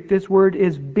Greek, this word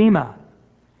is bema.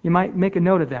 You might make a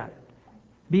note of that.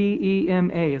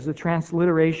 B-E-M-A is the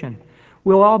transliteration.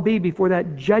 We'll all be before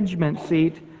that judgment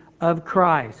seat of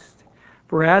Christ.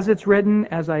 For as it's written,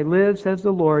 as I live, says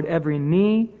the Lord, every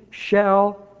knee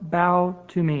shall bow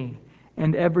to me,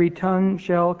 and every tongue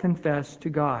shall confess to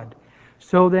God.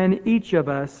 So then each of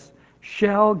us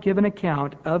shall give an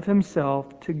account of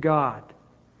himself to God.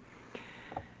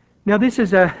 Now this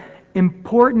is an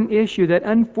important issue that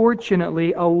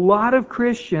unfortunately a lot of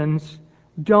Christians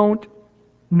don't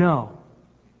know.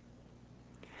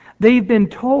 They've been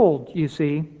told, you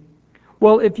see,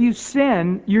 well, if you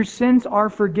sin, your sins are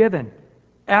forgiven.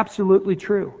 Absolutely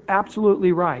true.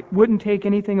 Absolutely right. Wouldn't take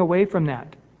anything away from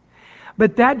that.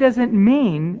 But that doesn't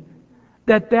mean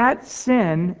that that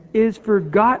sin is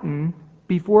forgotten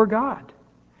before God.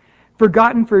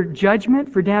 Forgotten for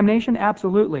judgment, for damnation?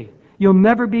 Absolutely. You'll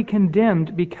never be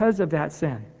condemned because of that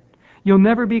sin. You'll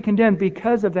never be condemned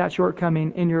because of that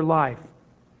shortcoming in your life.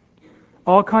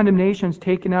 All condemnation's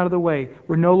taken out of the way.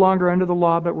 We're no longer under the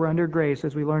law, but we're under grace,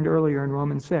 as we learned earlier in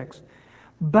Romans 6.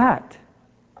 But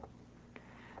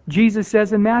Jesus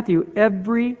says in Matthew,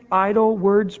 every idle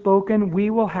word spoken, we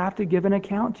will have to give an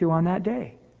account to on that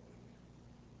day.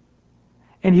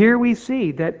 And here we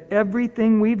see that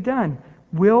everything we've done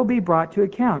will be brought to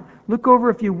account. Look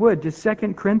over, if you would, to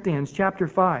 2 Corinthians chapter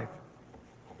 5.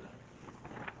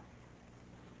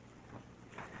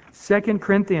 2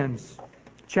 Corinthians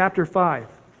chapter 5.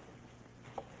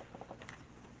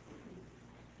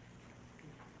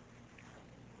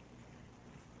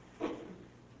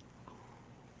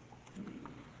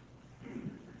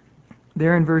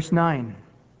 There in verse 9.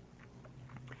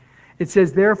 It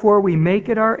says, therefore we make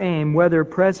it our aim, whether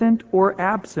present or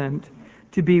absent,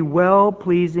 to be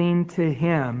well-pleasing to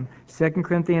Him. 2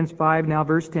 Corinthians 5, now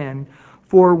verse 10.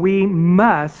 For we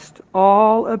must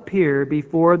all appear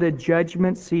before the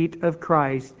judgment seat of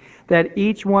Christ, that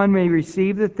each one may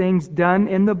receive the things done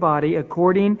in the body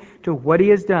according to what he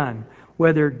has done,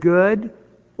 whether good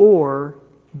or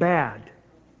bad.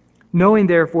 Knowing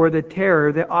therefore the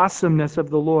terror, the awesomeness of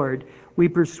the Lord, we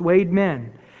persuade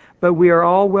men. But we are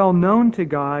all well known to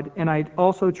God, and I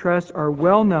also trust are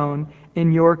well known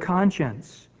in your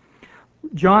conscience.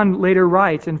 John later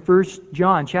writes in 1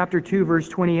 John chapter 2, verse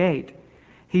 28,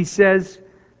 he says,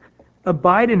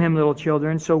 abide in Him, little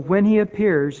children, so when He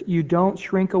appears, you don't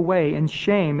shrink away in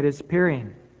shame at His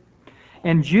appearing.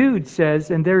 And Jude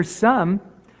says, and there's some,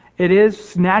 it is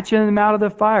snatching them out of the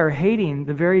fire, hating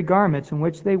the very garments in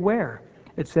which they wear.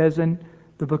 It says in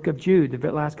the book of Jude,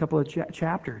 the last couple of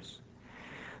chapters.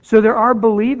 So there are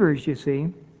believers, you see,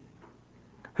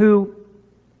 who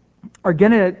are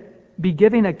going to be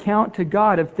giving account to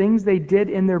God of things they did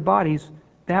in their bodies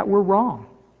that were wrong,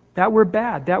 that were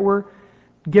bad, that were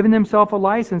giving themselves a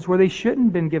license where they shouldn't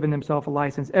have been giving themselves a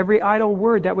license. Every idle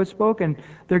word that was spoken,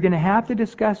 they're going to have to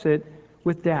discuss it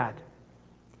with Dad.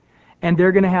 And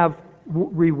they're going to have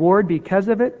reward because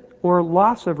of it or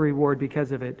loss of reward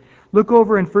because of it. Look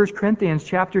over in 1 Corinthians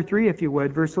chapter 3, if you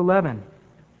would, verse 11.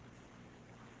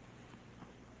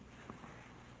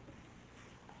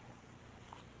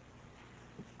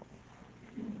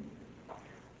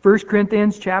 1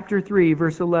 Corinthians chapter 3,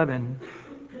 verse 11.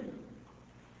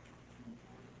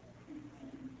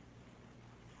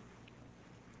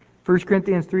 First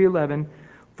Corinthians 3:11.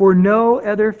 For no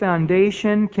other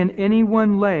foundation can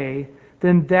anyone lay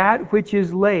than that which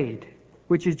is laid,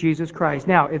 which is Jesus Christ.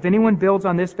 Now, if anyone builds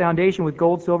on this foundation with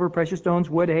gold, silver, precious stones,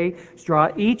 wood, hay, straw,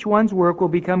 each one's work will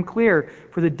become clear,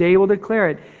 for the day will declare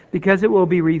it, because it will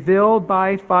be revealed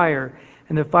by fire.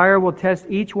 And the fire will test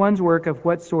each one's work of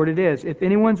what sort it is. If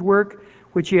anyone's work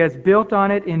which he has built on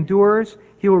it endures,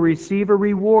 he will receive a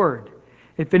reward.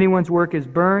 If anyone's work is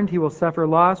burned, he will suffer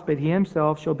loss, but he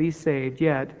himself shall be saved,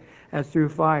 yet as through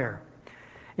fire.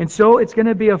 And so it's going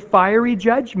to be a fiery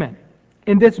judgment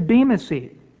in this Bema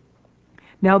seat.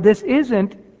 Now this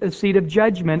isn't a seat of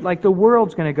judgment like the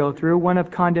world's going to go through, one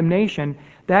of condemnation.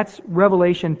 That's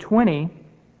Revelation 20.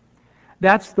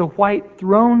 That's the white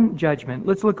throne judgment.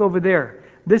 Let's look over there.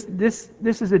 This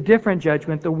is a different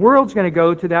judgment. The world's going to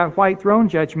go to that white throne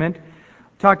judgment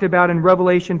talked about in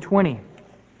Revelation 20.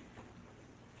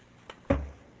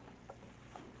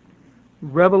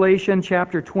 Revelation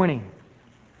chapter 20.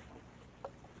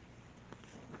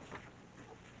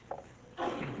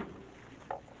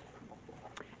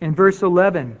 In verse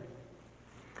 11,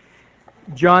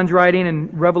 John's writing in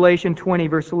Revelation 20,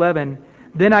 verse 11,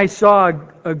 Then I saw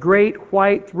a great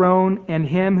white throne and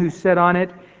Him who sat on it,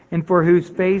 and for whose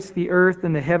face the earth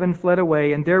and the heaven fled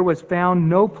away, and there was found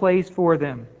no place for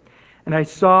them. And I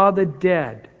saw the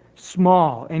dead,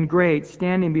 small and great,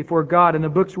 standing before God, and the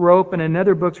books were opened, and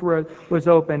another book was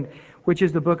opened, which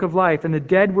is the book of life. And the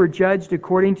dead were judged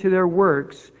according to their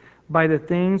works by the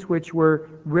things which were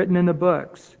written in the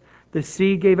books. The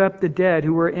sea gave up the dead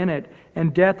who were in it,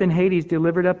 and death and Hades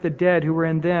delivered up the dead who were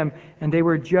in them, and they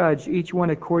were judged, each one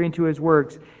according to his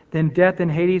works. Then death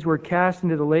and Hades were cast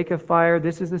into the lake of fire.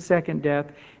 This is the second death.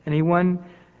 And anyone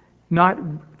not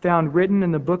found written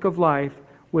in the book of life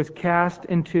was cast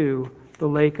into the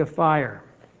lake of fire.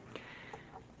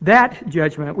 That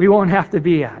judgment we won't have to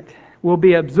be at. We'll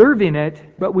be observing it,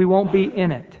 but we won't be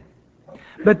in it.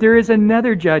 But there is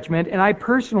another judgment, and I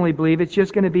personally believe it's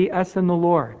just going to be us and the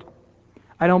Lord.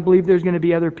 I don't believe there's going to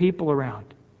be other people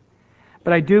around.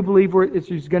 But I do believe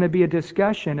there's going to be a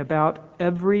discussion about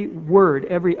every word,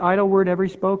 every idle word, every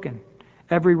spoken,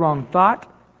 every wrong thought,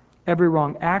 every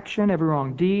wrong action, every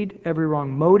wrong deed, every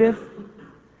wrong motive.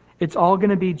 It's all going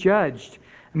to be judged.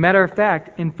 A matter of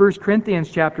fact, in 1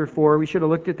 Corinthians chapter 4, we should have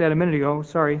looked at that a minute ago,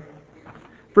 sorry.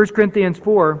 1 Corinthians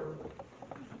 4,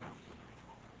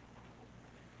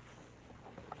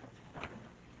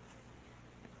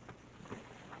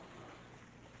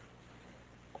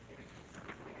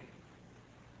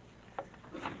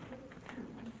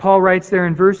 Paul writes there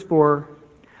in verse 4,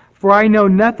 "For I know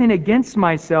nothing against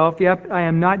myself, yet I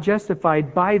am not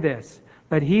justified by this.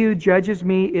 But he who judges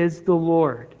me is the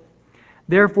Lord.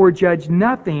 Therefore judge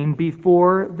nothing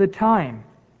before the time,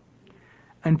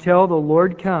 until the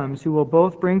Lord comes, who will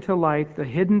both bring to light the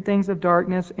hidden things of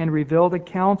darkness and reveal the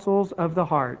counsels of the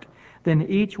heart. Then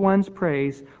each one's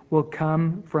praise will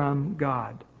come from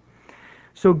God."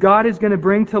 So God is going to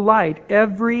bring to light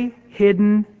every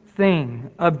hidden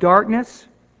thing of darkness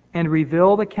and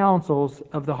reveal the counsels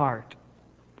of the heart.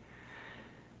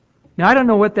 Now, I don't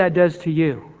know what that does to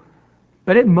you,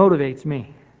 but it motivates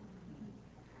me.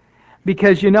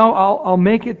 Because, I'll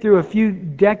make it through a few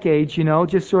decades,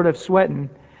 just sort of sweating.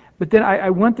 But then I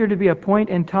want there to be a point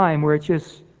in time where it's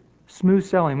just smooth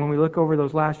sailing when we look over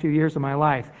those last few years of my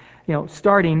life.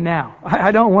 Starting now.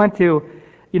 I don't want to,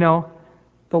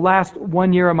 the last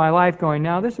 1 year of my life going,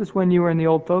 now this is when you were in the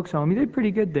old folks home. You did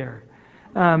pretty good there.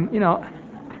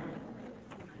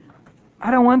 I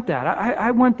don't want that.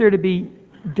 I want there to be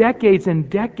decades and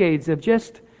decades of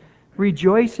just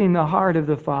rejoicing the heart of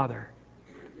the Father.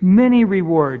 Many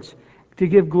rewards to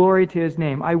give glory to His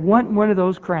name. I want one of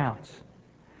those crowns.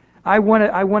 I want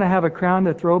to have a crown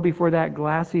to throw before that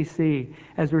glassy sea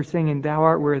as we're singing, Thou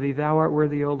art worthy,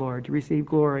 O Lord, to receive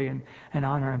glory and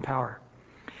honor and power.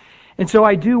 And so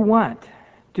I do want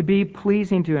to be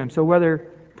pleasing to Him. So whether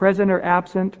present or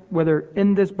absent, whether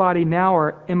in this body now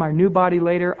or in my new body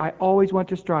later, I always want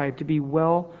to strive to be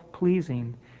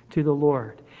well-pleasing to the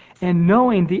Lord. And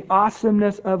knowing the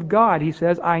awesomeness of God, he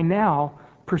says, I now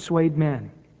persuade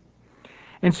men.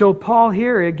 And so Paul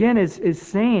here again is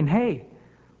saying, hey,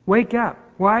 wake up.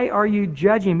 Why are you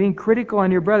judging, being critical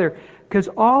on your brother? Because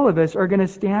all of us are going to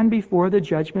stand before the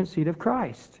judgment seat of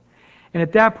Christ. And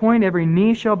at that point, every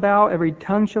knee shall bow, every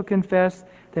tongue shall confess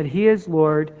that He is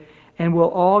Lord, and we'll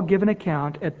all give an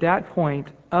account at that point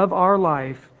of our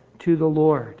life to the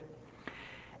Lord.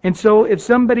 And so if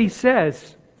somebody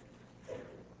says,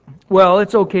 well,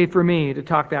 it's okay for me to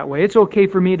talk that way, it's okay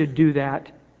for me to do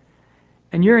that,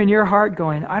 and you're in your heart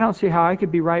going, I don't see how I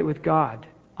could be right with God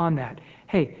on that.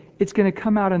 Hey, it's going to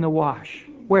come out in the wash.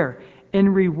 Where? In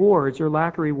rewards or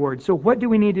lack of rewards. So what do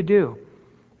we need to do?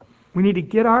 We need to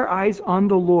get our eyes on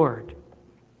the Lord.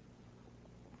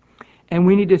 And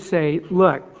we need to say,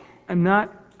 look, I'm not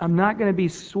going to be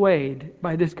swayed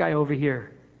by this guy over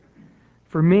here.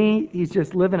 For me, he's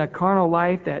just living a carnal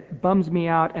life that bums me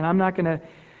out, and I'm not going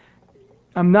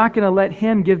to let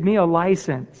him give me a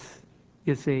license,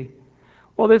 you see.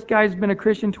 Well, this guy's been a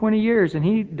Christian 20 years, and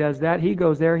he does that. He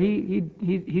goes there. He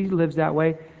lives that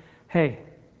way. Hey,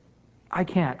 I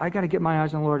can't. I got to get my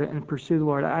eyes on the Lord and pursue the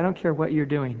Lord. I don't care what you're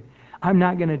doing. I'm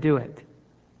not going to do it,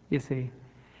 you see.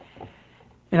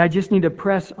 And I just need to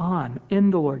press on in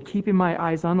the Lord, keeping my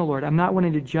eyes on the Lord. I'm not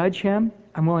willing to judge Him.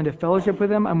 I'm willing to fellowship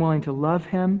with Him. I'm willing to love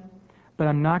Him. But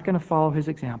I'm not going to follow His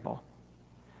example.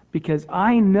 Because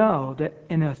I know that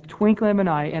in a twinkling of an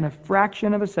eye, in a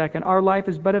fraction of a second, our life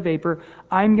is but a vapor.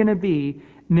 I'm going to be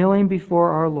kneeling before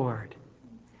our Lord.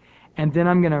 And then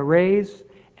I'm going to raise,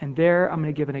 and there I'm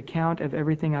going to give an account of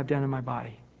everything I've done in my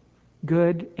body.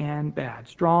 Good and bad,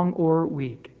 strong or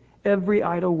weak. Every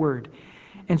idle word.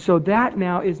 And so that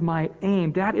now is my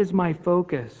aim. That is my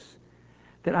focus.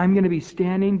 That I'm going to be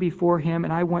standing before Him,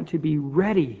 and I want to be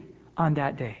ready on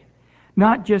that day.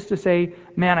 Not just to say,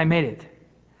 man, I made it.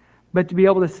 But to be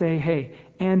able to say, hey,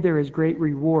 and there is great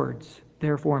rewards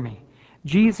there for me.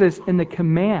 Jesus in the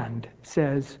command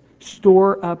says,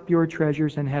 store up your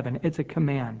treasures in heaven. It's a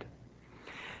command.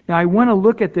 Now I want to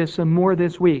look at this some more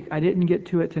this week. I didn't get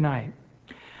to it tonight.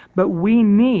 But we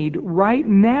need, right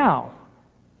now,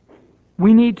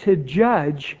 we need to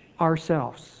judge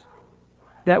ourselves,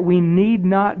 that we need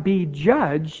not be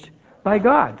judged by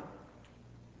God.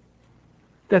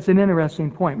 That's an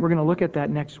interesting point. We're going to look at that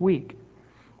next week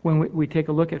when we take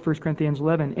a look at 1 Corinthians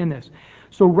 11 in this.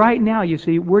 So right now, you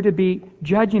see, we're to be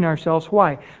judging ourselves.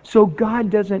 Why? So God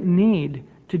doesn't need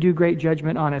to do great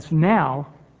judgment on us now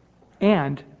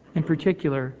and, in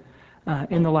particular,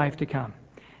 in the life to come.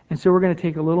 And so we're going to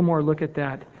take a little more look at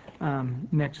that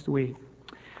next week.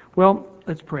 Well,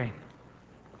 let's pray.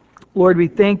 Lord, we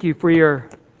thank you for your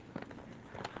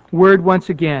word once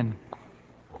again.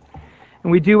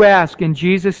 And we do ask in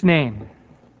Jesus' name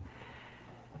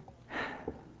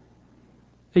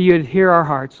that you would hear our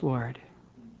hearts, Lord.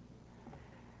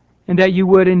 And that you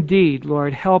would indeed,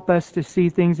 Lord, help us to see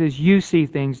things as you see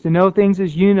things, to know things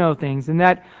as you know things, and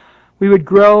that we would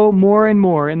grow more and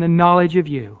more in the knowledge of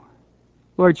you.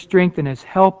 Lord, strengthen us,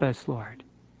 help us, Lord,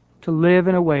 to live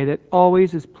in a way that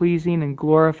always is pleasing and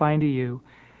glorifying to you.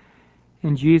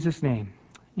 In Jesus' name,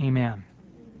 amen.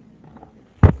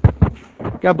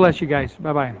 God bless you guys.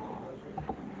 Bye-bye.